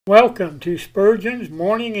Welcome to Spurgeon's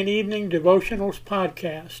Morning and Evening Devotionals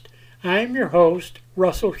Podcast. I am your host,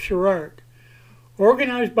 Russell Sherrard.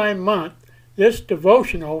 Organized by month, this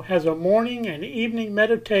devotional has a morning and evening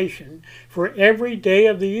meditation for every day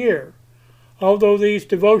of the year. Although these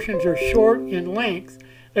devotions are short in length,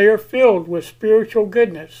 they are filled with spiritual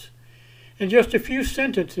goodness. In just a few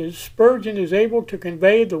sentences, Spurgeon is able to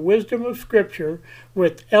convey the wisdom of Scripture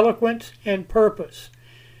with eloquence and purpose.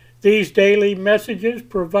 These daily messages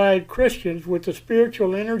provide Christians with the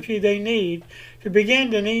spiritual energy they need to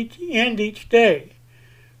begin and end each day.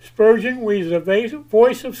 Spurgeon weaves the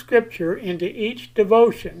voice of Scripture into each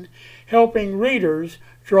devotion, helping readers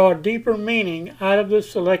draw deeper meaning out of the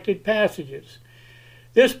selected passages.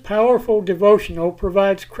 This powerful devotional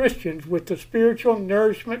provides Christians with the spiritual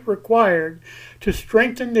nourishment required to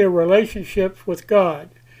strengthen their relationships with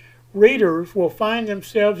God. Readers will find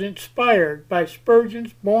themselves inspired by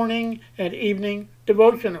Spurgeon's morning and evening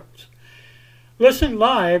devotionals. Listen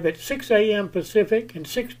live at 6 a.m. Pacific and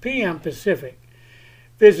 6 p.m. Pacific.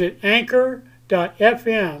 Visit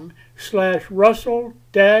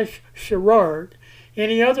anchor.fm/Russell-Sherrard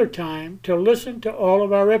any other time to listen to all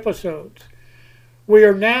of our episodes. We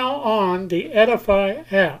are now on the Edify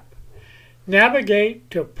app. Navigate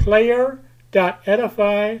to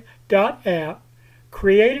player.edify.app.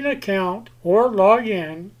 Create an account or log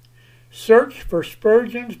in, search for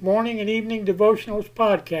Spurgeon's Morning and Evening Devotionals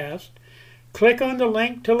Podcast, click on the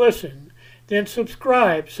link to listen, then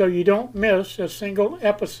subscribe so you don't miss a single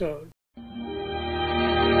episode.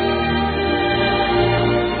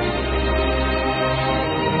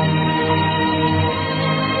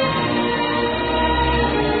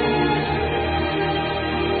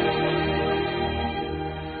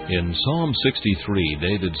 In Psalm 63,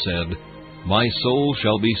 David said, "My soul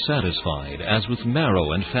shall be satisfied as with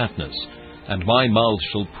marrow and fatness, and my mouth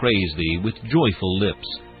shall praise thee with joyful lips,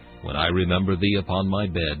 when I remember thee upon my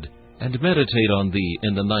bed, and meditate on thee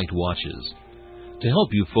in the night watches." To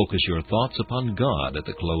help you focus your thoughts upon God at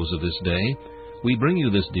the close of this day, we bring you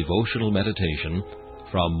this devotional meditation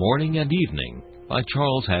from Morning and Evening by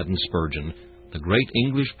Charles Haddon Spurgeon, the great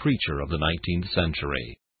English preacher of the 19th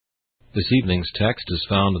century. This evening's text is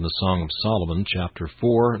found in the Song of Solomon, chapter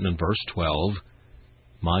 4, and in verse 12,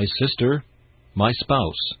 "My sister, my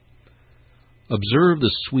spouse." Observe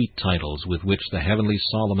the sweet titles with which the heavenly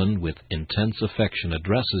Solomon with intense affection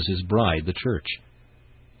addresses his bride, the church.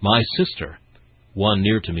 My sister, one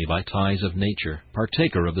near to me by ties of nature,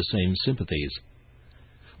 partaker of the same sympathies.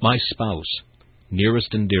 My spouse,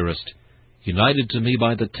 nearest and dearest, united to me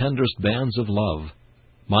by the tenderest bands of love,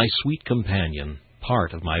 my sweet companion,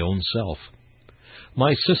 part of my own self.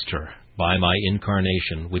 My sister, by my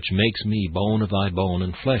incarnation, which makes me bone of thy bone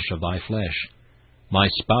and flesh of thy flesh. My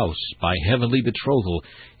spouse, by heavenly betrothal,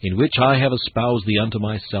 in which I have espoused thee unto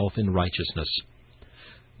myself in righteousness.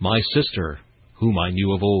 My sister, whom I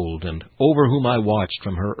knew of old, and over whom I watched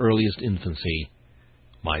from her earliest infancy.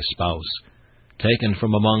 My spouse, taken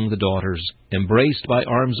from among the daughters, embraced by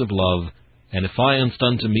arms of love, and affianced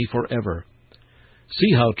unto me forever.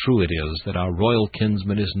 See how true it is that our royal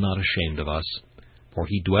kinsman is not ashamed of us, for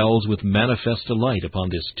he dwells with manifest delight upon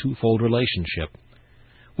this twofold relationship.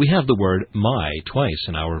 We have the word "my" twice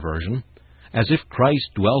in our version, as if Christ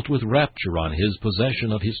dwelt with rapture on his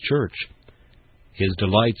possession of his church. His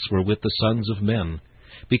delights were with the sons of men,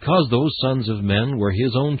 because those sons of men were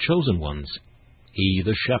his own chosen ones. He,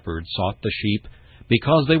 the shepherd, sought the sheep,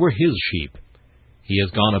 because they were his sheep. He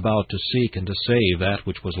has gone about to seek and to save that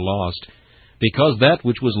which was lost, because that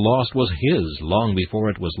which was lost was his long before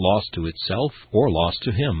it was lost to itself or lost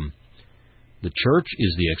to him. The church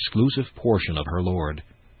is the exclusive portion of her Lord.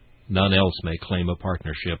 None else may claim a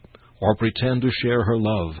partnership or pretend to share her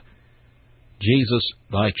love. Jesus,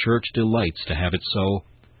 thy church, delights to have it so.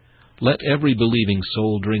 Let every believing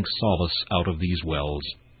soul drink solace out of these wells.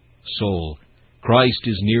 Soul, Christ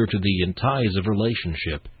is near to thee in ties of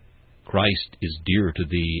relationship. Christ is dear to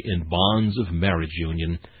thee in bonds of marriage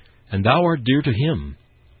union, and thou art dear to him.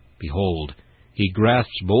 Behold, he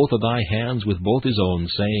grasps both of thy hands with both his own,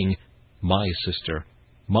 saying, My sister,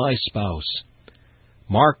 my spouse.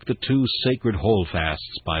 Mark the two sacred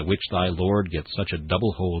holdfasts by which thy Lord gets such a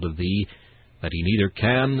double hold of thee, that he neither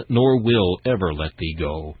can nor will ever let thee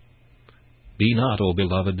go. Be not, O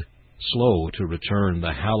beloved, slow to return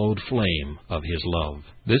the hallowed flame of his love.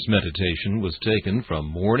 This meditation was taken from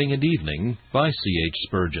Morning and Evening by C.H.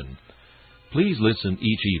 Spurgeon. Please listen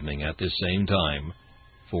each evening at this same time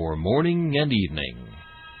for Morning and Evening.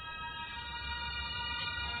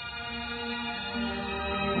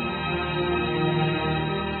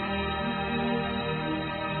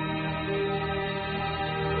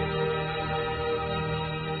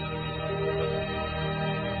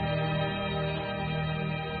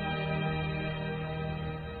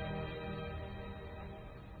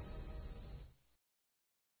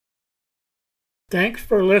 Thanks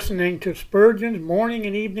for listening to Spurgeon's Morning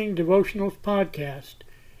and Evening Devotionals podcast.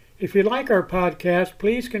 If you like our podcast,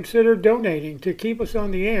 please consider donating to keep us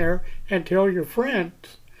on the air and tell your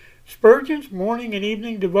friends. Spurgeon's Morning and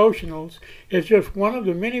Evening Devotionals is just one of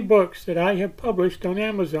the many books that I have published on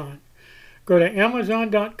Amazon. Go to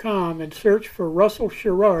Amazon.com and search for Russell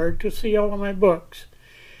Sherrard to see all of my books.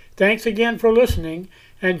 Thanks again for listening,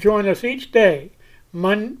 and join us each day,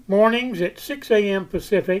 mornings at 6 a.m.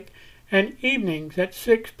 Pacific and evenings at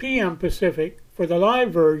 6 p.m. Pacific for the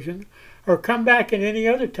live version, or come back at any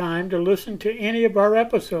other time to listen to any of our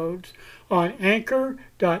episodes on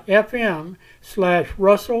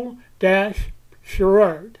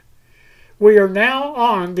anchor.fm/Russell-Sherrard. We are now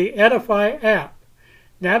on the Edify app.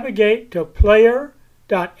 Navigate to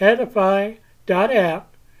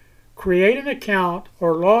player.edify.app, create an account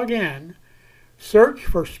or log in, search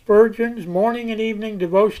for Spurgeon's Morning and Evening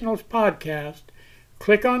Devotionals podcast,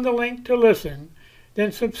 click on the link to listen,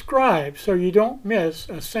 then subscribe so you don't miss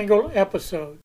a single episode.